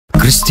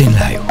Christian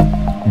Live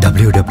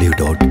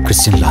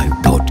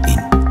www.christianlive.in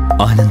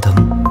ആനന്ദം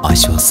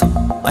ആശ്വാസം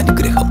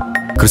അനുഗ്രഹം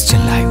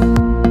Christian Live.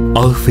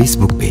 Our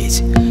Facebook page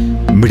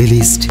Middle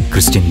East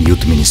Christian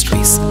Youth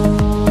Ministries.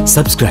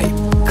 Subscribe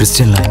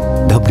Christian Live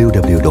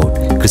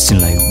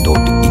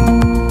www.christianlive.in.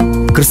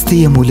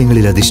 ക്രിസ്തീയ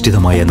മൂല്യങ്ങളിൽ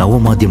അധിഷ്ഠിതമായ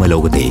നവമാധ്യമ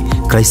ലോകത്തെ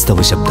ക്രൈസ്തവ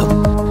ശബ്ദം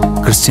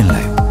Christian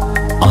Live.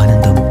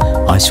 ആനന്ദം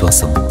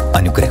ആശ്വാസം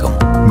അനുഗ്രഹം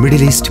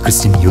middle east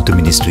Christian youth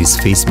ministries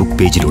Facebook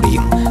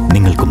പേജിലൂടെയും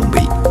നിങ്ങൾക്ക്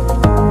മുമ്പിൽ.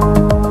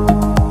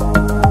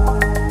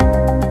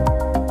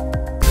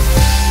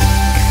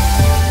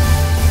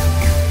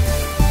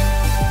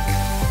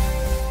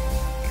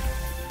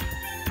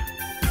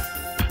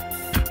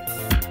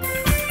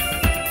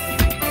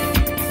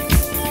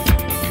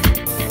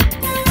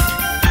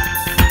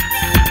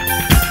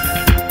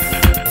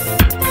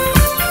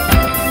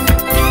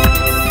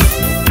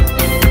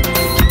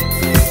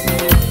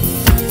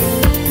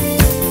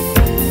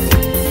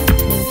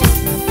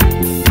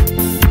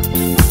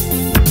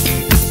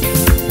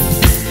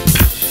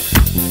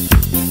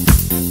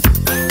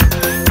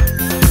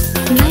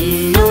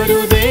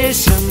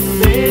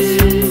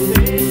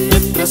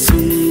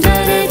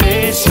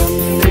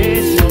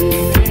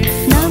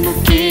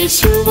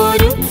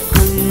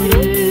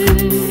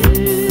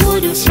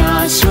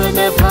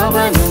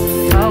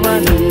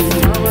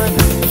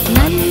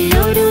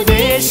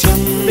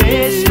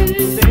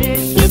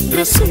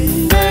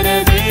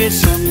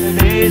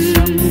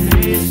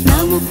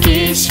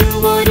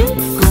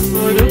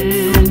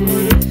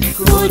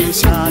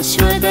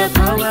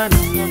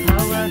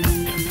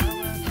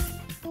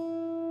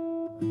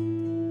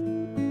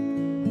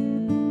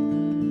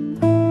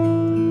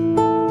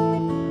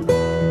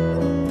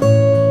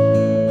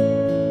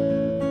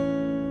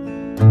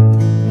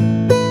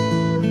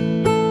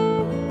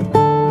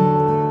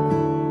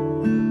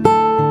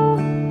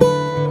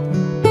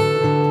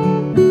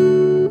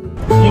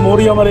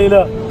 മലയിൽ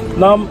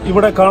നാം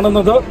ഇവിടെ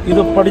കാണുന്നത് ഇത്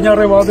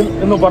പടിഞ്ഞാറേ വാതിൽ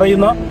എന്ന്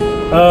പറയുന്ന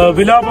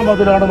വിലാപ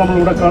മതിലാണ് നമ്മൾ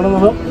ഇവിടെ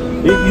കാണുന്നത്.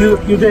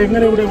 ഇത്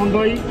എങ്ങനെ ഇവിടെ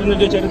ഉണ്ടായി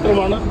എന്നതിന്റെ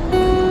ചരിത്രമാണ്.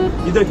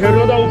 ഇത്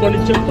ഹെരോദാവ്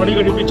പണി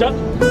കഴിപ്പിച്ച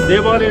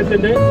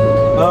ദേവാലയത്തിന്റെ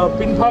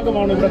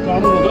പിൻഭാഗമാണ് ഇവിടെ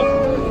കാണുന്നത്.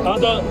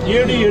 അത്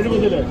AD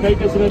 70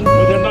 ടൈറ്റസ്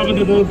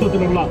രണ്ടാമന്റെ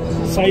നേതൃത്വത്തിലുള്ള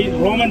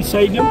റോമൻ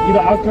സൈന്യം ഇത്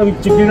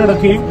ആക്രമിച്ച്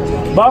കീഴടക്കുകയും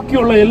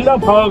ബാക്കിയുള്ള എല്ലാ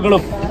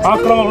ഭാഗങ്ങളും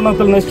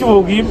ആക്രമണത്തിൽ നശിച്ചു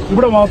പോവുകയും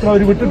ഇവിടെ മാത്രം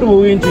അവർ വിട്ടിട്ട്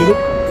പോവുകയും ചെയ്തു.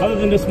 അത്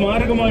ഇതിന്റെ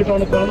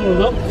സ്മാരകമായിട്ടാണ്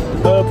കാണുന്നത്.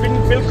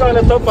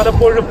 പിൽക്കാലത്ത്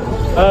പലപ്പോഴും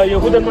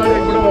യഹൂദന്മാരെ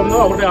ഇവിടെ വന്ന്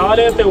അവരുടെ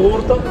ആലയത്തെ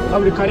ഓർത്ത്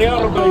അവർ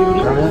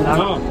കരയാറുണ്ടായിരുന്നു.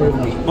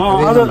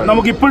 അത്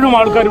നമുക്കിപ്പോഴും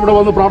ആൾക്കാർ ഇവിടെ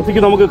വന്ന്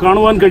പ്രാർത്ഥിക്കും, നമുക്ക്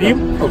കാണുവാൻ കഴിയും.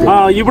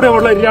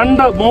 ഇവിടെയുള്ള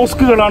 2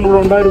 മോസ്കുകളാണ് ഇവിടെ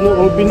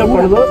ഉണ്ടായിരുന്നത്. പിന്നെ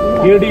പണിത്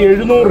AD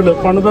 700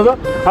 പണിതത്.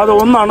 അത്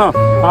ഒന്നാണ്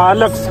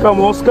അലക്സ്ക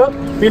മോസ്ക്,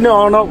 പിന്നെ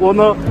ആണ്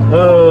ഒന്ന്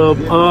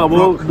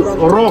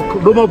rock,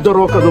 dome of the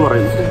rock എന്ന്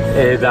പറയുന്നത്.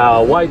 The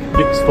white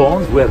big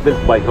stones were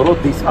built by Herod.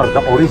 These are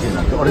the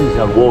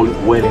original wall,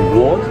 wailing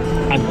wall,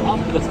 and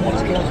after the small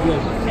stones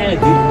were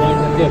added by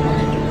them.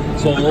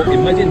 So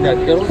imagine that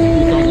Herod.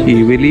 ഈ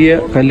വലിയ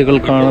കല്ലുകൾ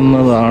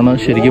കാണുന്നതാണ്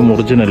ശരിക്കും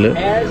original.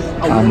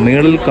 ആ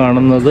മേളിൽ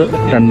കാണുന്നത്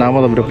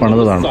രണ്ടാമത് അവർ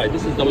പണിതതാണ്.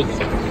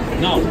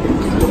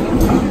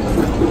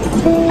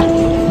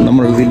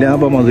 നമ്മൾ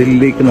വിലാപ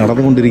മതിലിലേക്ക്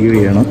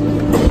നടന്നുകൊണ്ടിരിക്കുകയാണ്.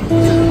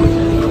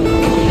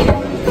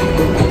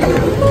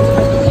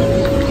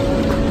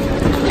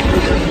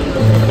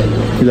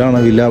 ഇതാണ്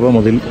വിലാപ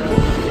മതിൽ.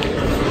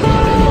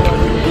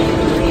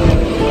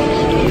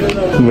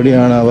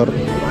 ഇവിടെയാണ് അവർ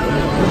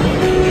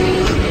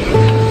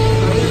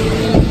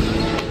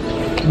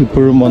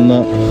ഇപ്പോഴും വന്ന്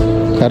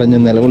കരഞ്ഞ്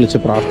നിലവിളിച്ച്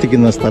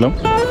പ്രാർത്ഥിക്കുന്ന സ്ഥലം.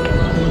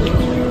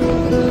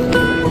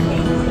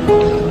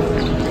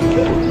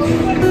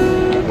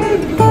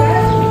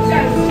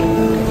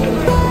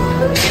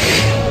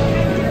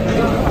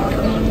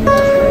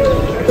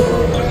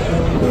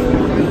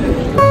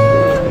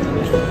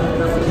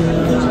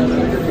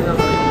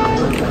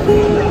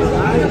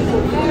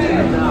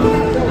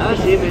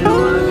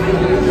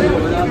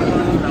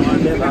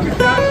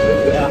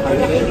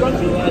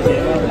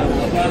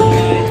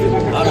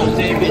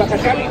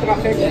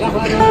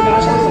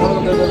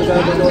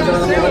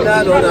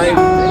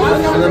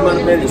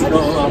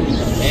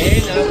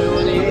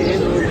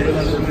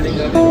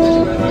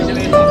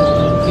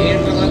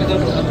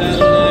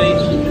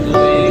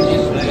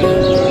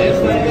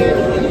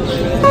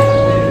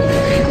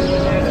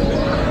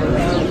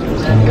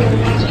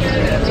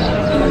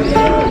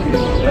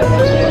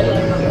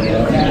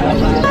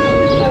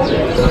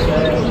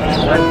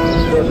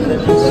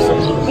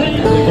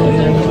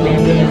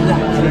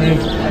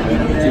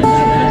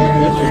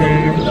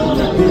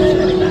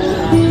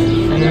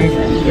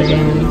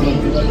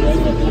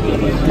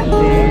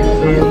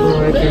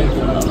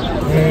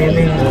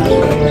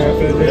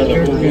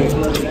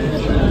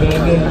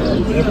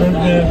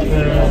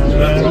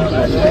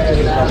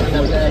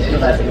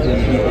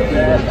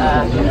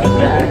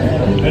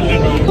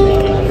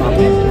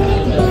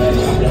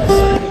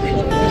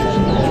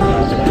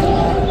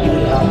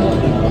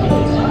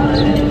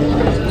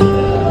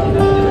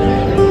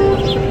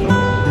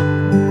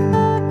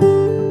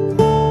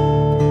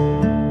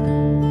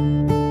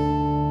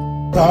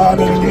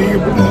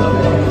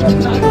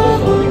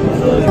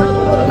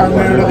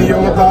 അങ്ങയുടെ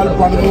നിയോഗത്താൽ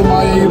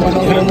പണിതുമായ ഈ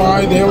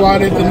മനോഹരമായ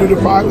ദേവാലയത്തിൻ്റെ ഒരു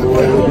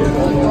ഭാഗത്ത്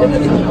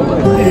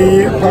ഈ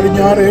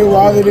പടിഞ്ഞാറേ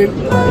വാതിലിൽ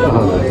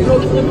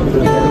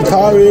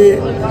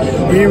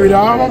ഈ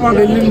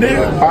വിരാമമടലിന്റെ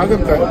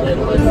ഭാഗത്ത്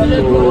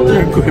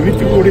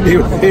ഒരുമിച്ച് കൂടി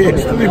ദൈവത്തെ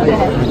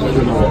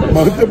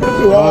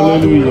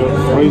മഹത്വപ്പെടുത്തുവാൻ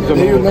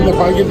ദൈവം എന്ന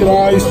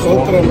ഭാഗ്യത്തിനായി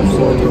സ്തോത്രം.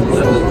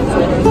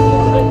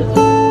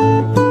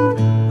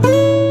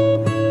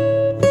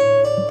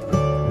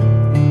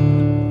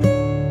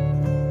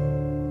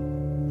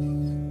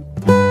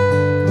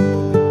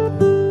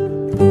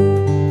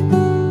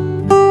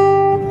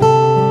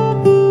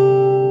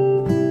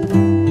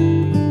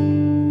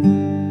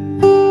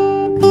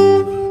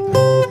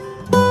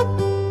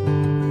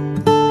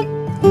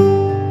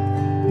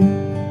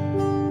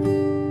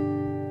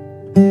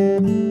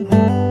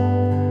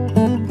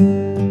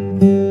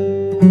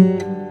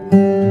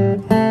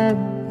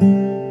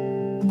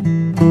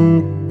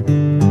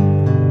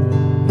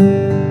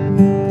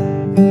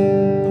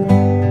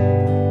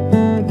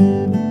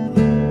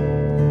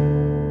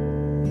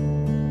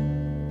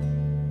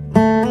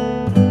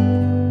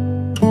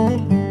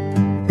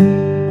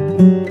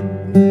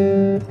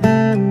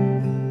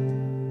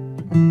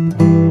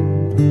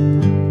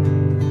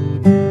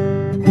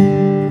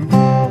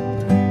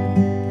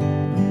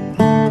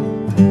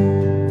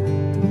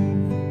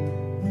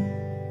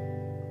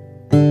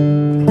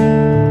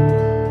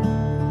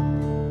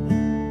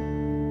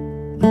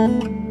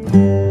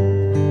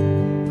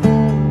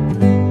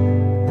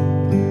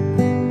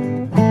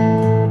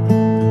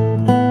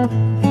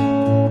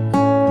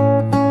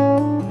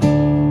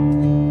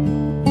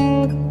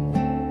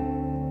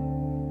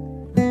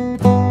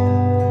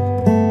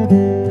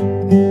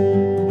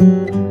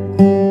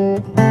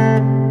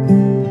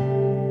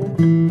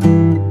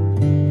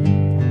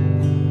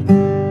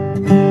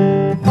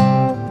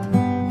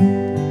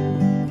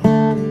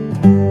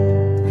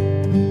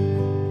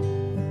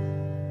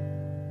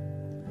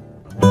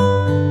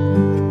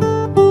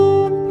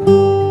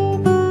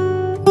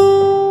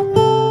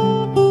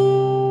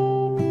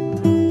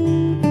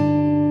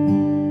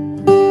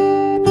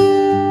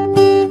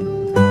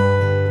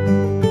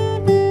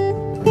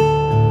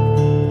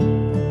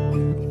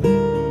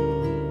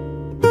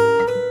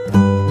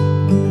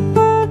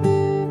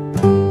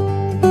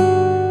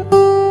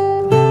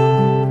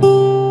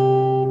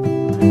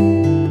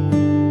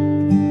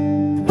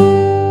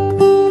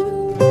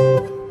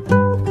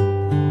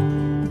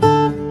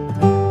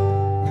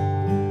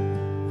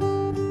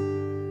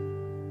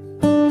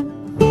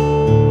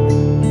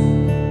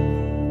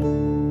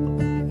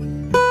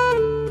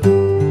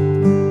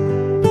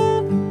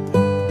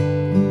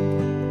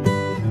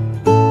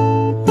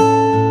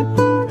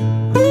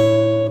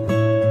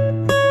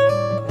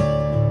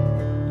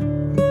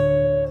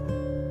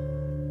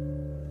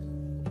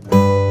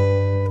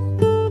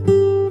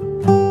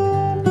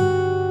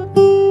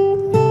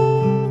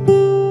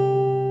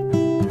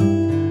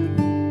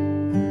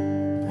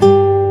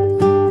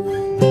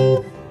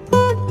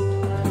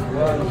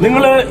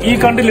 നിങ്ങൾ ഈ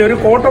കണ്ടില്ലേ, ഒരു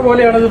കോട്ട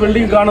പോലെയാണ് ഇത്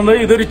ബിൽഡിംഗ് കാണുന്നത്.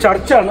 ഇതൊരു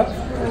ചർച്ചാണ്.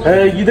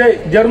 ഇത്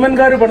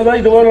ജർമ്മൻകാർ പണിത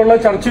ഇതുപോലുള്ള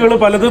ചർച്ചുകൾ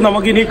പലതും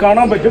നമുക്കിനി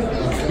കാണാൻ പറ്റും.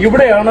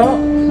 ഇവിടെയാണ്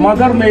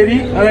മദർ മേരി,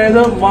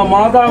 അതായത്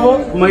മാതാവ്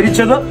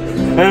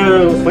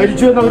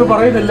മരിച്ചു എന്നവർ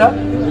പറയുന്നില്ല,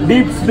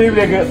 ഡീപ്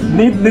സ്ലീവിലേക്ക്,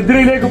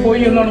 നിദ്രയിലേക്ക്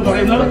പോയി എന്നാണ്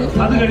പറയുന്നത്.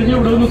 അത് കഴിഞ്ഞ്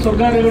ഇവിടെ നിന്ന്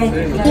സ്വർഗാരോഹണം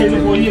ചെയ്ത്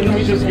പോയി എന്ന്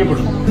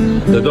വിശ്വസിക്കപ്പെടുന്നു.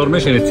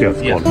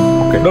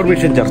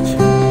 Dormition church.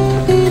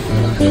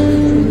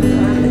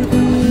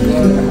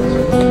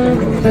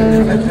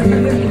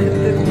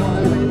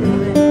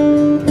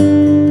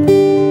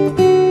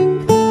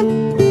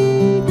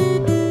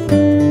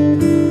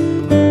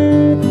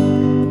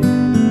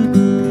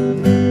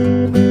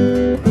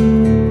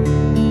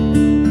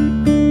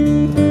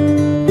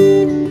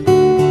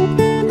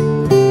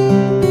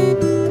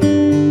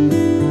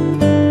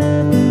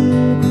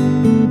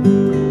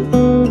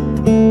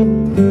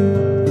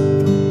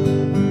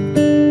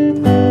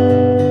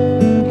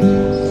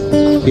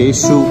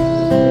 യേശു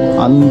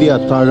അന്ത്യ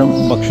അത്താഴം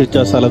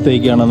ഭക്ഷിച്ച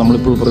സ്ഥലത്തേക്കാണ്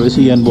നമ്മളിപ്പോൾ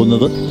പ്രവേശിക്കാൻ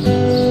പോകുന്നത്.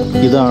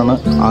 ഇതാണ്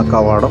ആ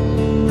കവാടം.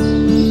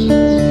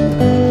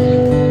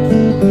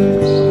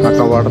 ആ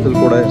കവാടത്തിൽ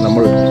കൂടെ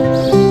നമ്മൾ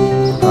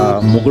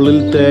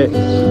മുകളിലത്തെ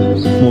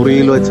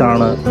മുറിയിൽ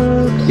വെച്ചാണ്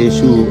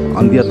യേശു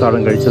അന്ത്യ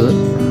അത്താഴം കഴിച്ചത്.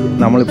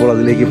 നമ്മളിപ്പോൾ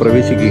അതിലേക്ക്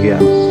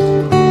പ്രവേശിക്കുകയാണ്.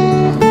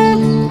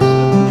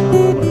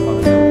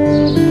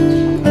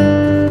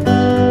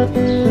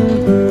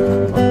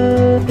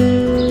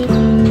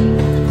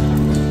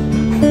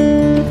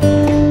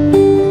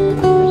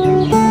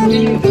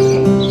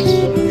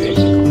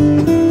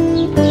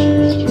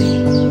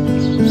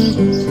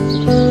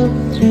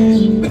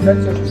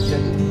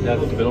 That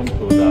belong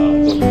to the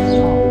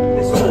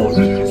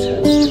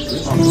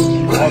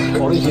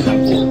original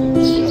hall.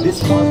 This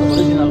was the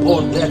original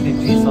hall that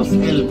Jesus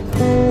held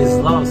his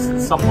last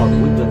supper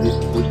with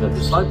the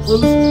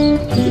disciples,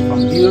 and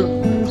from here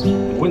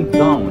went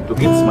down to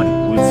Gethsemane.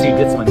 We'll see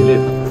Gethsemane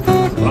later.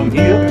 From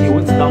here he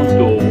went down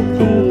to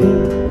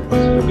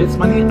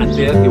Gethsemane, and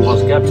there he was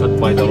captured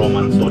by the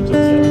Roman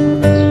soldiers.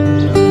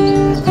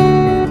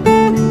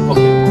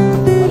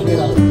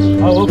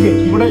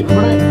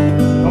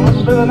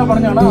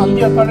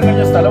 അന്ത്യ അത്താഴം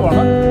കഴിഞ്ഞ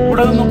സ്ഥലമാണ്.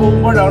 ഇവിടെ നിന്ന്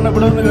പോകുമ്പോഴാണ്,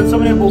 ഇവിടെ നിന്ന്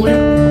ഗെത്സമനയിൽ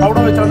പോവുകയും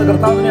അവിടെ വെച്ചാണ്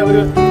കർത്താവിനെ അവർ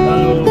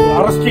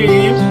അറസ്റ്റ്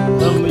ചെയ്യുകയും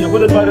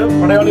യഹൂദന്മാര്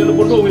പടയാളികൾ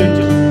കൊണ്ടുപോവുകയും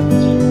ചെയ്തു.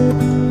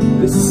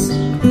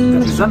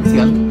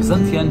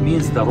 Byzantian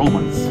means the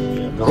Romans.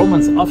 The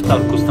Romans, after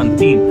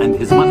Constantine and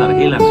his mother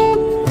Helena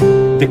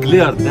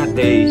declared that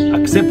they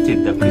accepted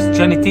the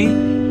Christianity,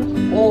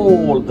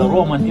 all the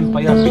Roman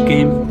Empire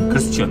became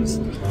Christians.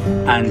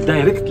 And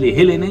directly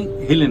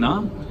Helena,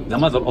 the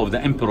mother of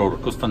the Emperor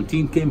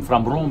Constantine, came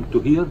from Rome to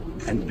here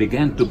and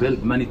began to build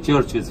many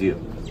churches here.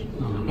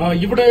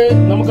 ഇവിടെ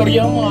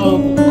നമുക്കറിയാം,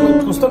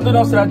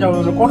 കുസ്തന്തീനോസ് രാജാവ്,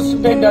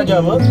 Constantine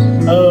രാജാവ്,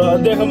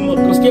 അദ്ദേഹം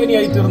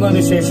ക്രിസ്ത്യാനിയായി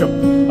തീർന്നതിന് ശേഷം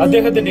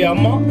അദ്ദേഹത്തിന്റെ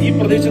അമ്മ ഈ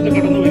പ്രദേശത്ത്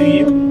കടന്നു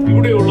വരികയും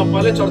ഇവിടെയുള്ള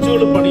പല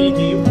ചർച്ചുകളും പണിയുകയും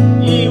ചെയ്യും.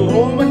 ഈ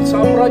റോമൻ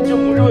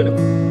സാമ്രാജ്യം മുഴുവനും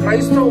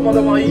ക്രൈസ്തവ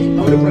മതമായി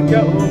അവർ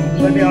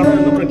തന്നെയാണ്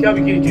എന്ന്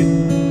പ്രഖ്യാപിക്കുകയും ചെയ്തു.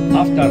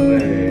 After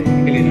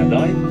Helena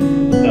died,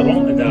 the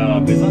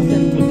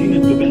Byzantines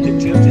continued to build the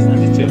churches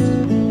and the churches.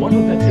 One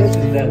of the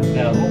churches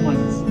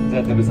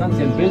that the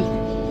Byzantine built,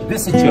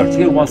 this church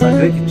here was a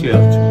great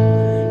church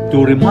to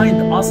remind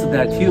us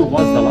that here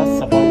was the last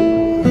supper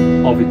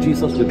of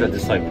Jesus with the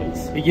disciples.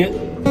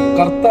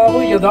 കർത്താവ്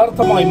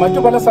യഥാർത്ഥമായി, മറ്റു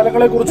പല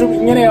സ്ഥലങ്ങളെ കുറിച്ചും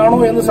ഇങ്ങനെയാണോ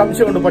എന്ന്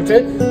സംശയമുണ്ട്, പക്ഷേ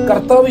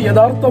കർത്താവ്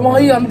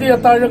യഥാർത്ഥമായി അന്ത്യ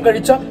അത്താഴം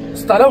കഴിച്ച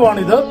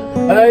സ്ഥലമാണിത്.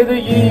 അതായത്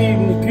ഈ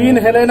ക്വീൻ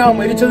ഹെലേന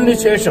മരിച്ചതിന്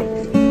ശേഷം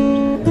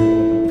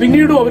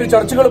പിന്നീടും അവർ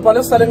ചർച്ചുകൾ പല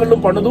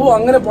സ്ഥലങ്ങളിലും പണിതു.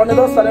 അങ്ങനെ പണിത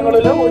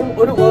സ്ഥലങ്ങളിൽ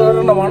ഒരു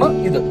ഉദാഹരണമാണ്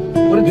ഇത്.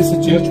 This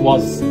church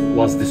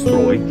was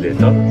destroyed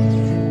later,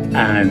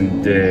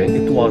 and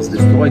it was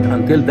destroyed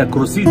until the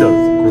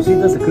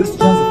Crusaders,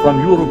 Christians from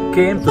Europe,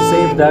 came to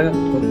save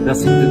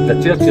the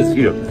churches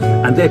here,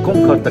 and they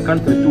conquered the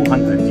country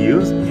 200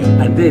 years,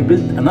 and they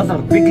built another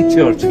big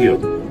church here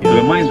to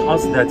remind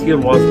us that here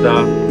was the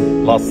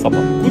last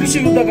supper.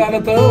 കുരിശുയുദ്ധ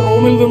കാലത്ത്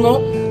റോമിൽ നിന്ന്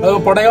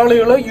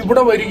പടയാളികൾ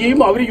ഇവിടെ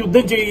വരികയും അവർ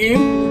യുദ്ധം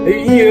ചെയ്യുകയും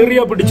ഈ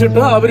area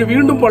പിടിച്ചിട്ട് അവർ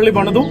വീണ്ടും പള്ളി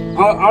പണിതു.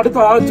 അടുത്ത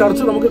ആ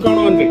ചർച്ച് നമുക്ക്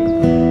കാണുവാൻ കഴിയും.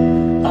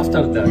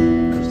 After the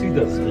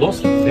Crusaders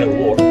lost their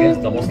war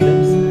against the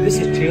Muslims, this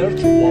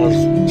church was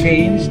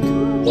changed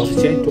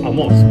to a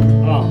mosque.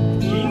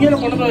 ഇങ്ങനെ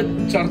പണിത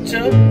ചർച്ച്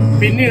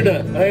പിന്നീട്,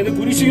 അതായത്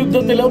കുരിശ്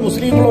യുദ്ധത്തില്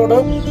മുസ്ലിങ്ങളോട്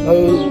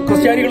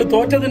ക്രിസ്ത്യാനികൾ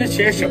തോറ്റതിന്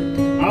ശേഷം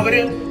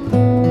അവര്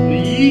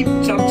ഈ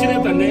ചർച്ചിനെ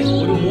തന്നെ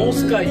ഒരു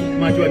മോസ്കായി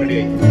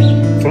മാറ്റുവാനിടയായി.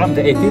 From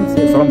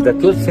the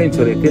 12th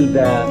century till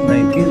the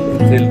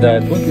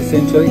 20th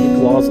century, it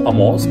was a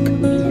mosque,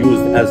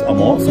 used as a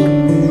mosque,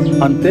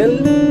 until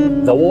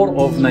the war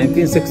of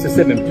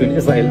 1967 between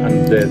Israel and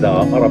the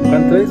Arab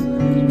countries.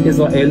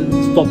 Israel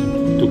stopped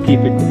to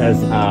keep it as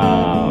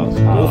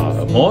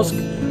a mosque,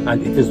 and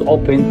it is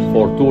open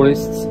for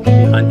tourists,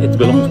 and it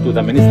belongs to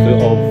the Ministry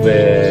of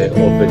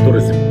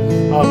Tourism.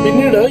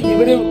 പിന്നീട്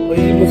ഇവര്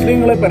ഈ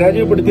മുസ്ലിങ്ങളെ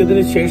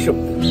പരാജയപ്പെടുത്തിയതിനു ശേഷം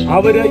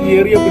അവര് ഈ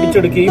area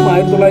പിടിച്ചെടുക്കുകയും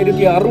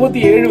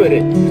 1967 വരെ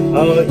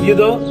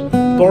ഇത്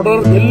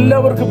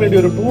എല്ലാവർക്കും വേണ്ടി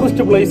ഒരു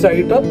ടൂറിസ്റ്റ് പ്ലേസ്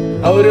ആയിട്ട്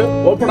അവര്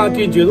ഓപ്പൺ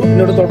ആക്കുകയും ചെയ്തു.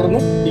 പിന്നീട് തുടർന്ന്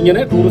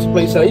ഇങ്ങനെ ടൂറിസ്റ്റ്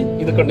പ്ലേസ് ആയി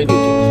ഇത് കണ്ടിന്യൂ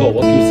ചെയ്തു. So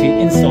what you see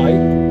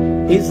inside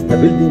is the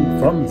building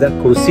from the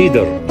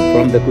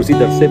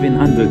Crusader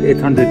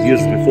 700-800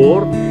 years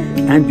before,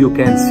 and you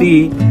can see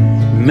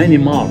many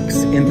marks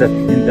in the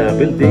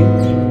building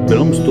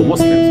belongs to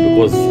Muslims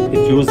because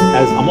it's used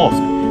as a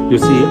mosque. You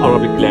see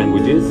Arabic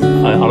languages,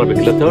 Arabic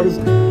letters,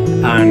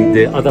 and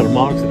the other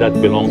marks that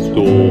belongs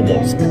to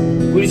mosque.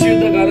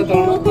 കുരിശുയുദ്ധ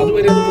കാലത്താണ്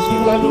അതുവരെ അത്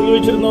മുസ്ലിങ്ങളാണ്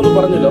ഉപയോഗിച്ചിരുന്നതെന്ന്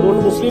പറഞ്ഞില്ല.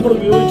 അതുകൊണ്ട് മുസ്ലിങ്ങൾ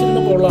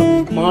ഉപയോഗിച്ചിരുന്നപ്പോൾ ഉള്ള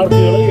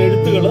മാർക്കുകൾ,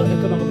 എഴുത്തുകൾ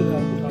ഒക്കെ നമുക്ക്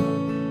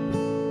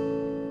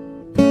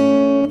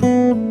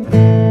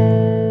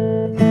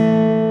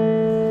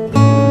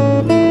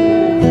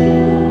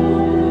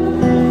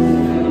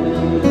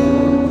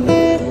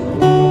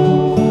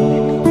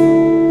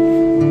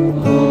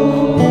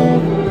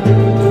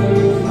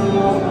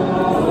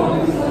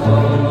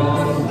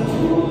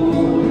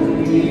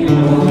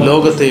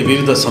ലോകത്തെ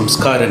വിവിധ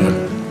സംസ്കാരങ്ങൾ,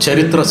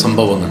 ചരിത്ര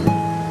സംഭവങ്ങൾ,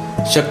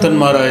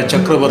 ശക്തന്മാരായ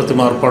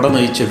ചക്രവർത്തിമാർ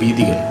പടനയിച്ച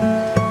വീഥികൾ,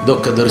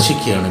 ഇതൊക്കെ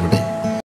ദർശിക്കുകയാണ് ഇവിടെ.